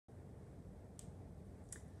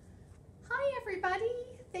everybody.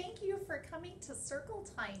 Thank you for coming to Circle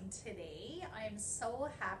Time today. I am so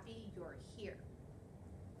happy you're here.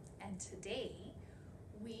 And today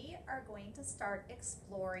we are going to start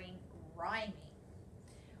exploring rhyming.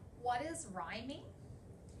 What is rhyming?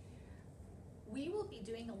 We will be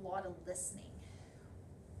doing a lot of listening.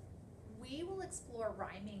 We will explore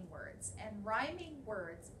rhyming words, and rhyming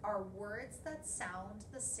words are words that sound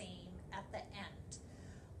the same at the end,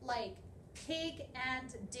 like pig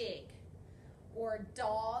and dig, or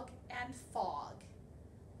dog and fog,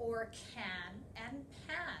 or can and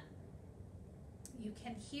pan. You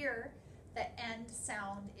can hear the end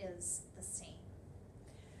sound is the same.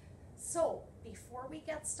 So before we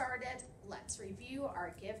get started, let's review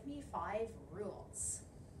our Give Me 5 rules.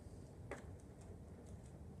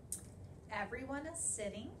 Everyone is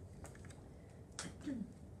sitting.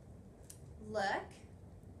 Look,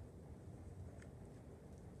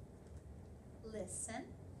 listen,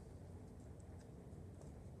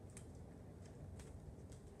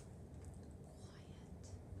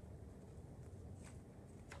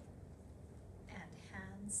 quiet, and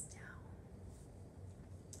hands down.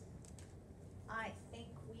 I think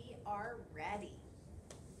we are ready.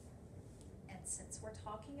 And since we're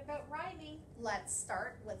talking about rhyming, let's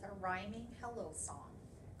start with a rhyming hello song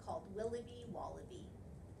called Willoughby Wallaby.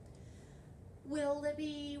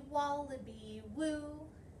 Willoughby Wallaby Woo,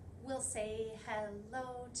 we'll say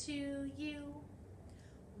hello to you.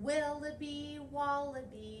 Willoughby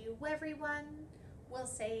Wallaby everyone, we'll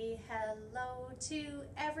say hello to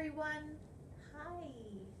everyone. Hi.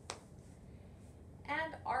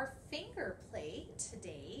 And our finger play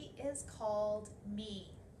today is called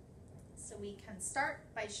Me. So we can start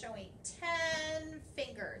by showing 10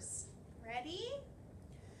 fingers. Ready?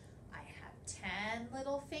 I have 10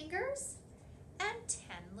 little fingers and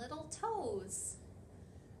 10 little toes,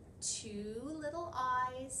 2 little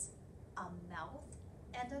eyes, a mouth,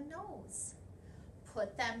 and a nose.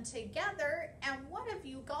 Put them together, and what have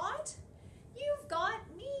you got? You've got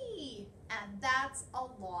me, and that's a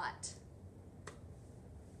lot.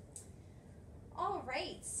 All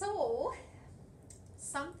right, so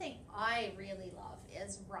something I really love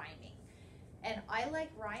is rhyming. And I like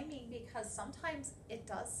rhyming because sometimes it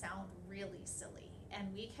does sound really silly,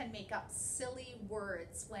 and we can make up silly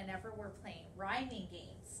words whenever we're playing rhyming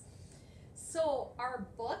games. So our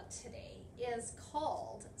book today is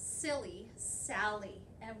called Silly Sally,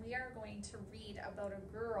 and we are going to read about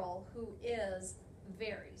a girl who is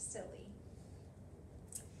very silly.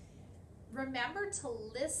 Remember to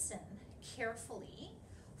listen carefully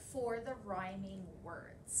for the rhyming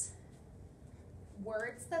words.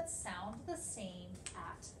 Words that sound the same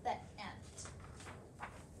at the end.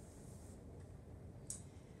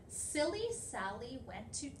 Silly Sally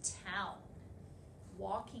went to town,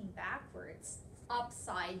 walking backwards,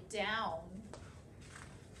 upside down.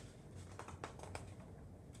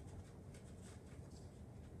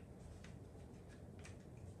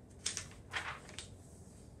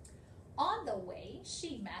 On the way,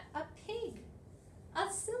 she met a pig,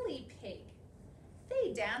 a silly pig.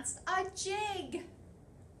 They danced a jig.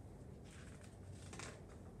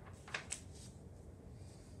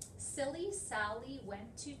 Silly Sally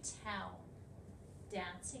went to town,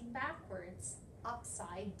 dancing backwards,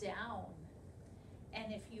 upside down.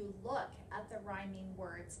 And if you look at the rhyming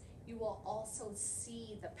words, you will also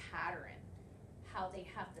see the pattern, how they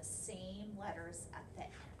have the same letters at the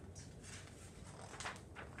end.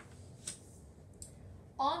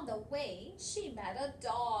 On the way, she met a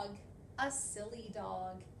dog, a silly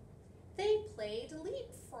dog. They played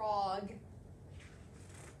leapfrog.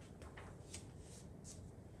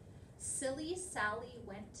 Silly Sally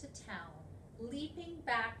went to town, leaping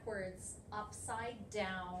backwards, upside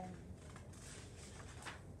down.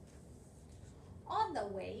 On the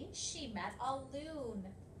way, she met a loon,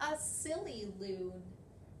 a silly loon.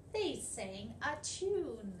 They sang a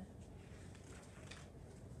tune.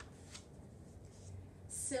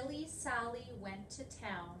 Silly Sally went to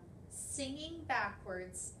town, singing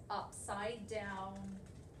backwards, upside down.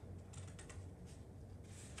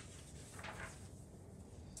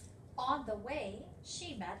 On the way,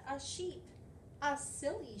 she met a sheep, a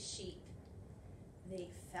silly sheep. They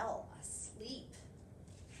fell asleep.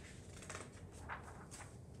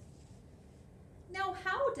 Now,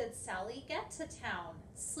 how did Sally get to town,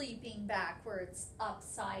 sleeping backwards,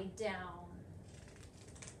 upside down?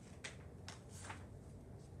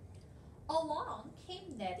 Along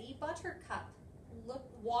came Nettie Buttercup,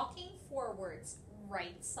 walking forwards,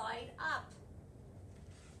 right side up.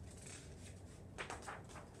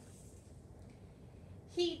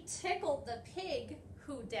 He tickled the pig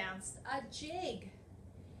who danced a jig.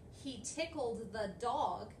 He tickled the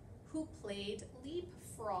dog who played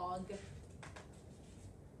leapfrog.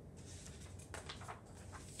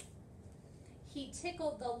 He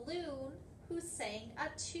tickled the loon who sang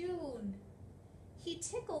a tune. He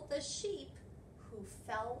tickled the sheep who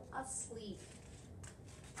fell asleep.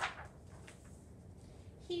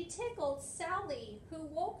 He tickled Sally who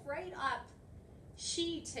woke right up.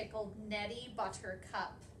 She tickled Nettie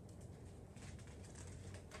Buttercup.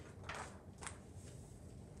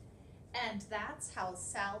 And that's how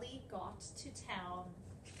Sally got to town,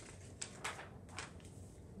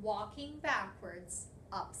 walking backwards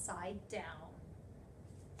upside down.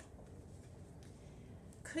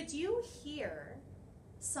 Could you hear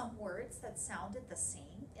some words that sounded the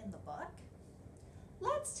same in the book?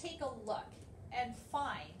 Let's take a look and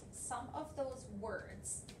find some of those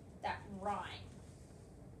words that rhyme.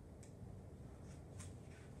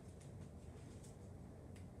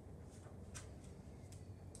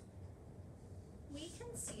 We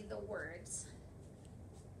can see the words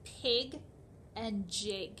pig and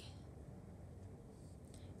jig,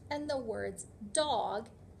 and the words dog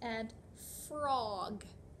and frog.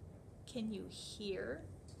 Can you hear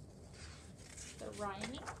the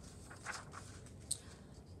rhyming?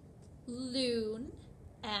 Loon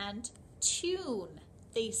and tune,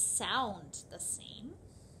 they sound the same.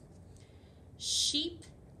 Sheep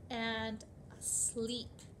and asleep.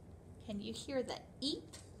 Can you hear the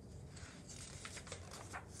eep?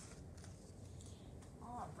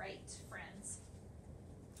 All right, friends.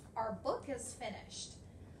 Our book is finished.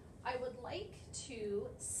 I would like to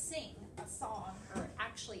sing a song, or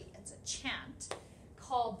actually it's a chant,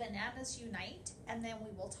 called Bananas Unite, and then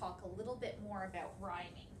we will talk a little bit more about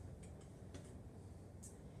rhyming.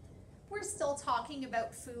 We're still talking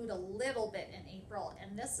about food a little bit in April,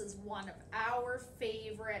 and this is one of our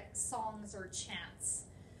favorite songs or chants.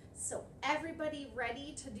 So everybody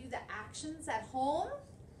ready to do the actions at home?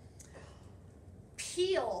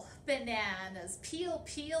 Peel bananas, peel,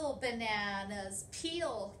 peel bananas,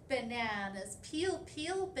 peel bananas, peel,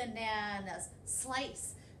 peel bananas,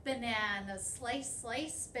 slice bananas, slice,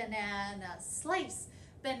 slice bananas, slice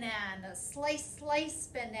bananas, slice, slice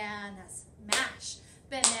bananas, mash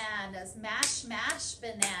bananas, mash, mash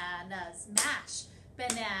bananas, mash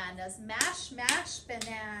bananas, mash, mash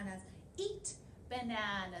bananas, eat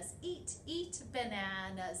bananas, eat, eat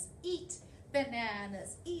bananas, eat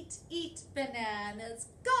bananas, eat, eat bananas,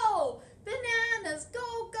 go, bananas,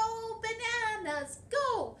 go, go, bananas,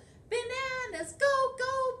 go, bananas, go,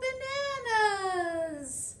 go,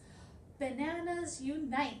 bananas. Bananas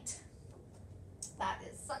unite. That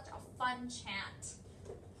is such a fun chant.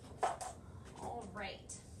 All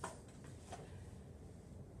right.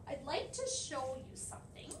 I'd like to show you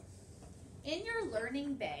something. In your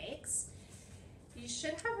learning bags, you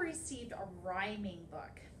should have received a rhyming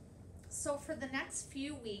book. So for the next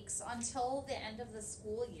few weeks, until the end of the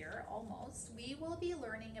school year almost, we will be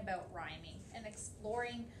learning about rhyming and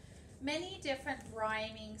exploring many different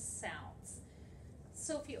rhyming sounds.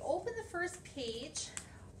 So if you open the first page,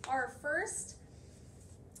 our first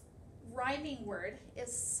rhyming word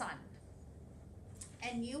is sun.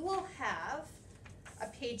 And you will have a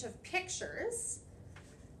page of pictures,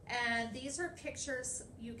 and these are pictures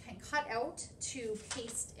you can cut out to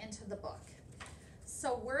paste into the book.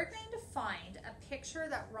 So we're going to find a picture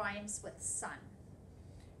that rhymes with sun,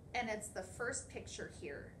 and it's the first picture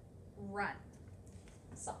here, run.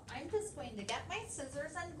 So I'm just going to get my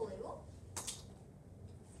scissors and glue.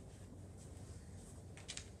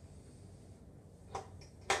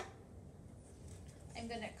 I'm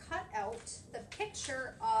going to cut out the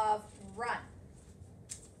picture of run.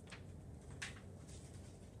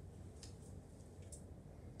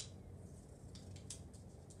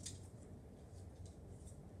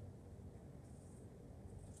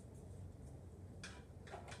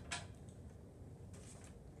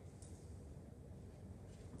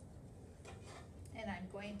 And I'm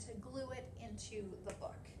going to glue it into the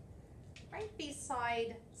book, right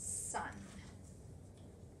beside sun.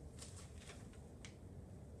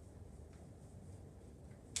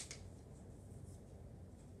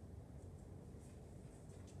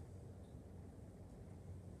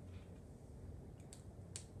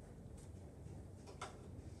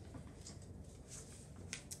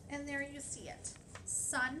 And there you see it,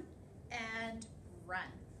 sun and run.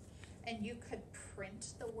 And you could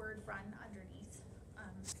print the word run underneath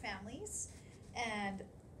families, and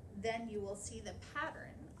then you will see the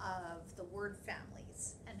pattern of the word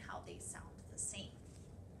families and how they sound the same.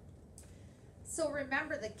 So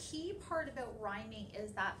remember, the key part about rhyming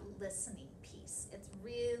is that listening piece. It's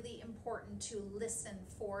really important to listen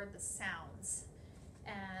for the sounds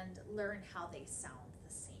and learn how they sound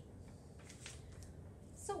the same.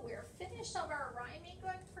 So we're finished of our rhyming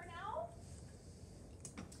book for now.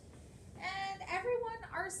 And everyone,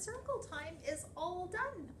 our circle time is all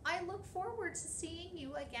done. I look forward to seeing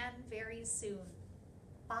you again very soon.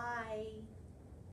 Bye.